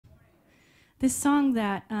This song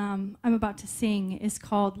that I'm about to sing is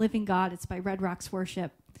called Living God. It's by Red Rocks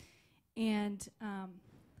Worship. And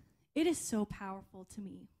it is so powerful to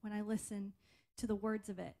me when I listen to the words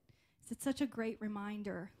of it. It's such a great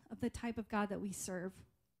reminder of the type of God that we serve,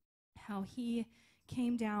 how he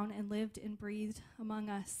came down and lived and breathed among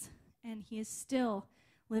us, and he is still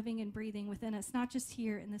living and breathing within us, not just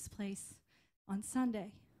here in this place on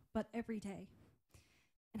Sunday, but every day.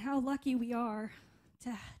 And how lucky we are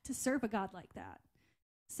to serve a God like that.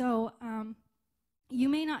 So you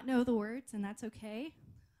may not know the words, and that's okay.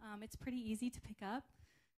 It's pretty easy to pick up.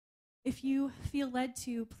 If you feel led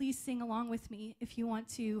to, please sing along with me. If you want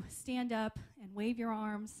to stand up and wave your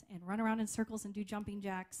arms and run around in circles and do jumping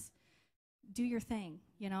jacks, do your thing.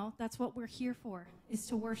 You know, that's what we're here for, is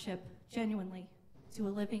to worship genuinely to a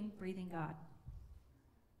living, breathing God.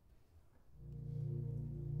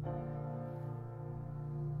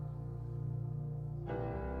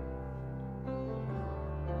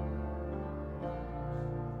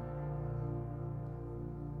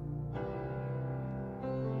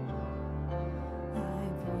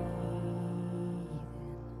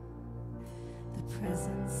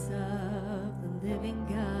 Presence of the living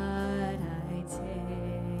God I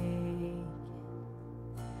take,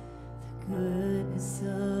 the goodness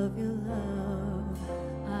of your love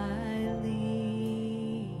I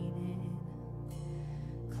lean in,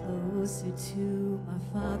 closer to my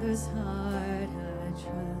Father's heart I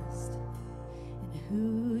trust, in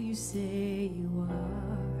who you say you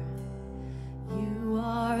are. You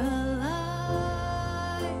are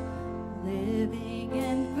alive, living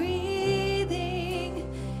and breathing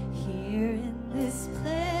this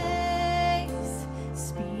place,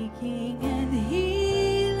 speaking and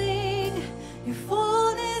healing. Your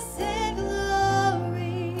fullness and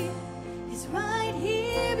glory is right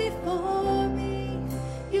here before me.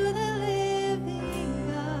 You're the living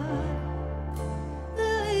God,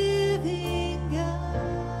 the living God.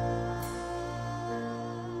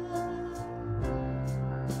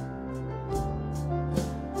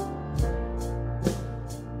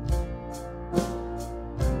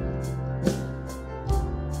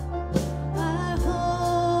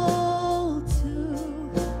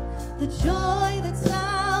 The joy that's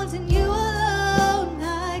found in you alone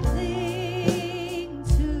I cling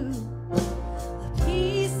to, the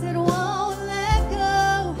peace that won't let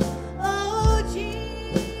go. Oh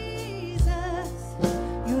Jesus,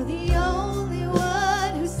 you're the only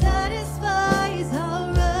one who satisfies.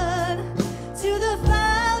 I'll run to the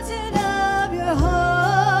fountain of your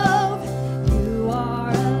hope. You are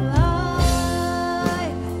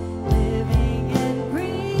alive, living and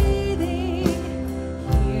breathing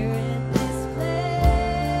here in this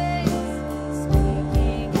place,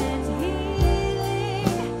 speaking and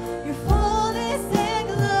healing. Your fullness and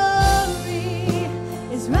glory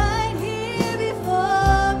is right here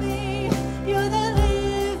before me. You're the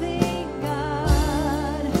living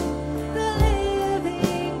God, the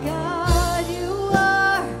living God. You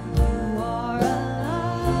are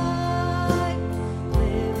alive,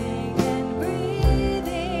 living and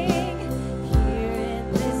breathing here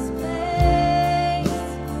in this place,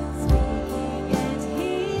 speaking and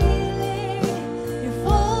healing. Your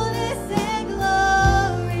fullness and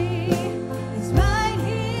glory is right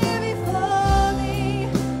here before me.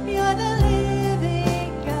 You're the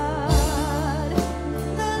living God,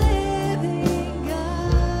 the living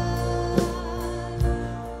God.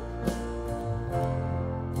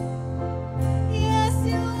 Yes,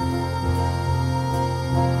 you are.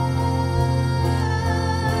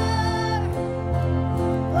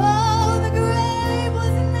 Oh, the grave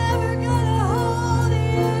was never gonna hold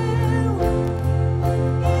you.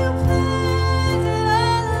 You planted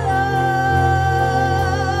all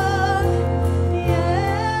along.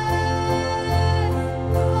 Yes,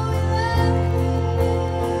 oh, we love you.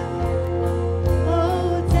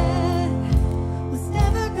 Oh, death was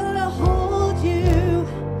never gonna hold you,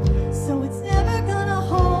 so it's never gonna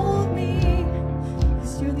hold me,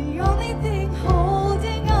 'cause you're the only thing